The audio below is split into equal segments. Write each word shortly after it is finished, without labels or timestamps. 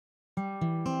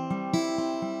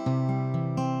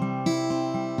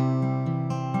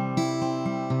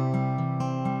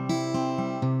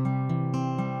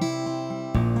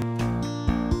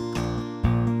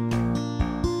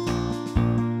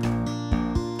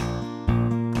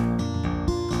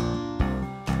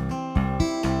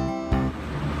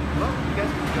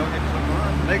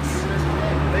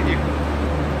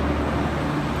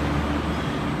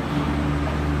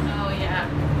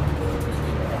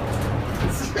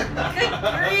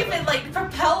grief, it like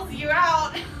propels you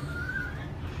out.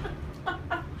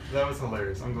 That was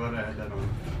hilarious. I'm glad I had that on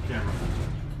camera.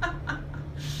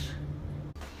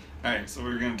 Alright, so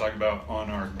we're going to talk about on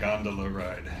our gondola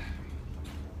ride.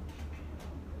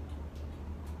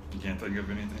 You can't think of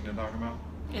anything to talk about?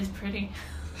 It's pretty.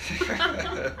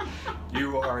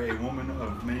 You are a woman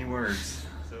of many words.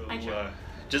 So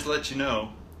just to let you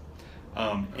know,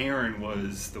 Erin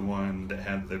was the one that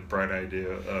had the bright idea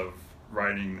of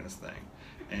riding this thing.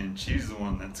 And she's the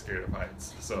one that's scared of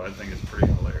heights. So I think it's pretty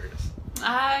hilarious.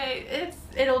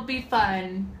 It'll be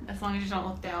fun as long as you don't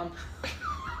look down.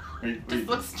 Just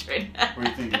look straight at What do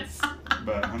you think? It's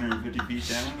about 150 feet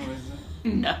down? What is it?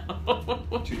 No.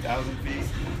 2,000 feet?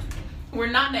 We're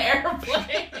not in an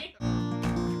airplane.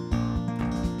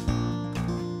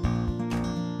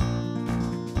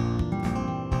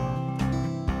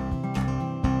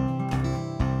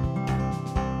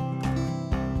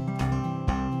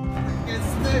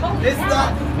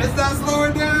 It's not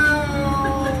slowing down!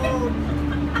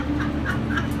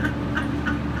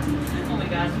 Oh my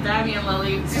gosh, if Abby and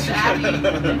Lily, if Abby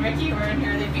and Ricky were in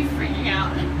here, they'd be freaking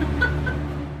out.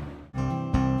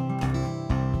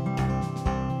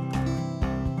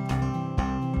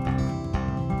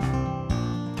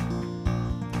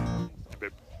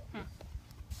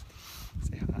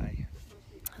 Say hi.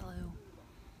 Hello.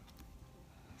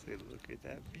 Say look at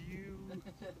that view.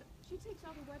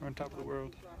 We're on top of the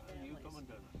world.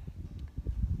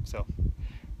 So,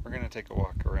 we're going to take a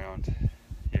walk around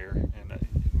here and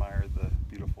admire the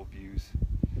beautiful views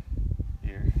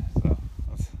here. So,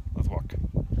 let's walk.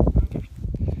 Okay.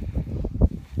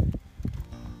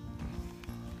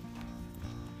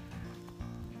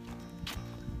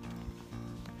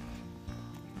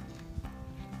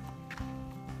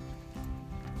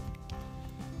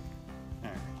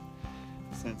 Alright.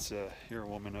 Since you're a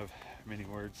woman of many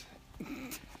words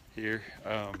here,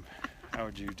 how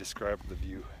would you describe the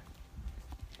view?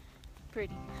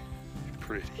 Pretty.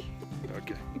 Pretty.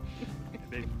 Okay. Hey,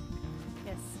 babe.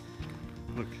 Yes.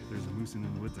 Look, there's a moose in the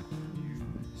woods. You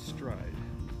stride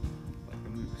like a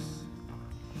moose.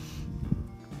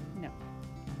 No.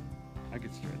 I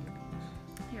could stride like a moose.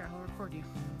 Here, I'll record you.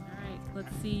 Alright,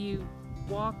 let's see you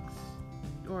walk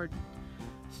or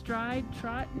stride,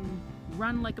 trot, and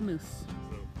run like a moose.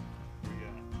 So we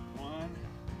got 1,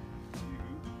 2,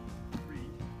 3,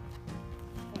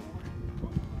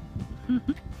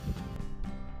 4.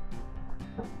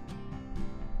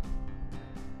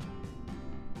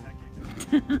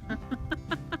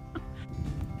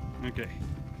 Okay,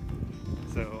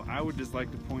 so I would just like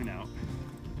to point out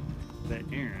that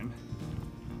Erin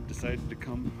decided to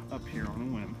come up here on a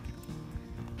whim,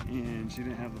 and she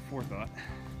didn't have the forethought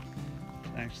to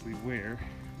actually wear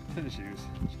tennis shoes.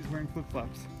 She's wearing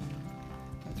flip-flops.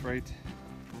 That's right,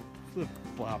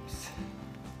 flip-flops.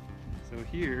 So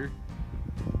here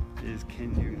is,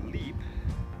 can you leap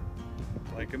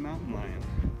like a mountain lion?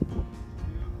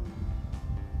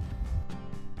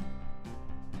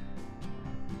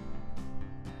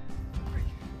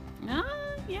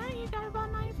 Yeah, you got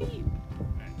about 9 feet.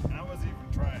 Right, I wasn't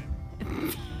even trying.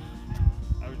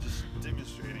 I was just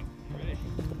demonstrating. Ready?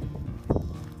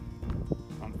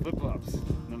 On flip-flops,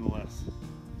 nonetheless.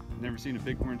 Never seen a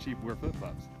bighorn sheep wear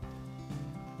flip-flops.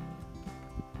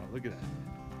 Oh, look at that.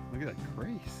 Look at that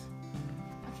grace.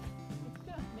 It's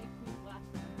gonna make me laugh.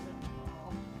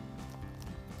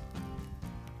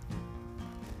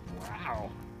 Wow.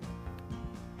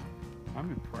 I'm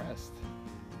impressed.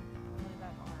 Really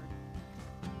that hard.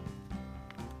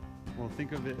 Well,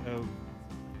 think of it of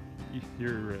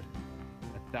you're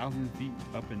 1,000 feet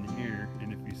up in the air,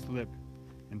 and if you slip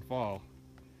and fall,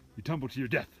 you tumble to your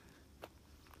death.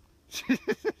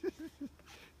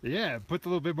 Yeah, it puts a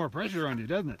little bit more pressure on you,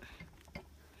 doesn't it?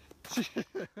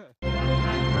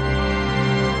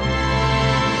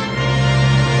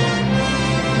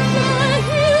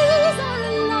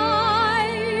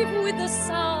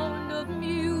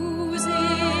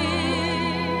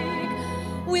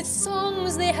 With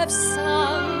songs they have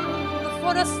sung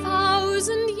for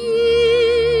 1,000 years.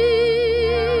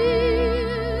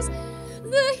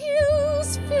 The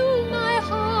hills fill my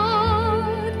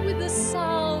heart with the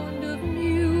sound of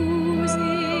music.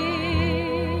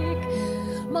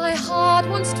 My heart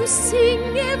wants to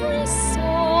sing every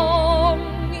song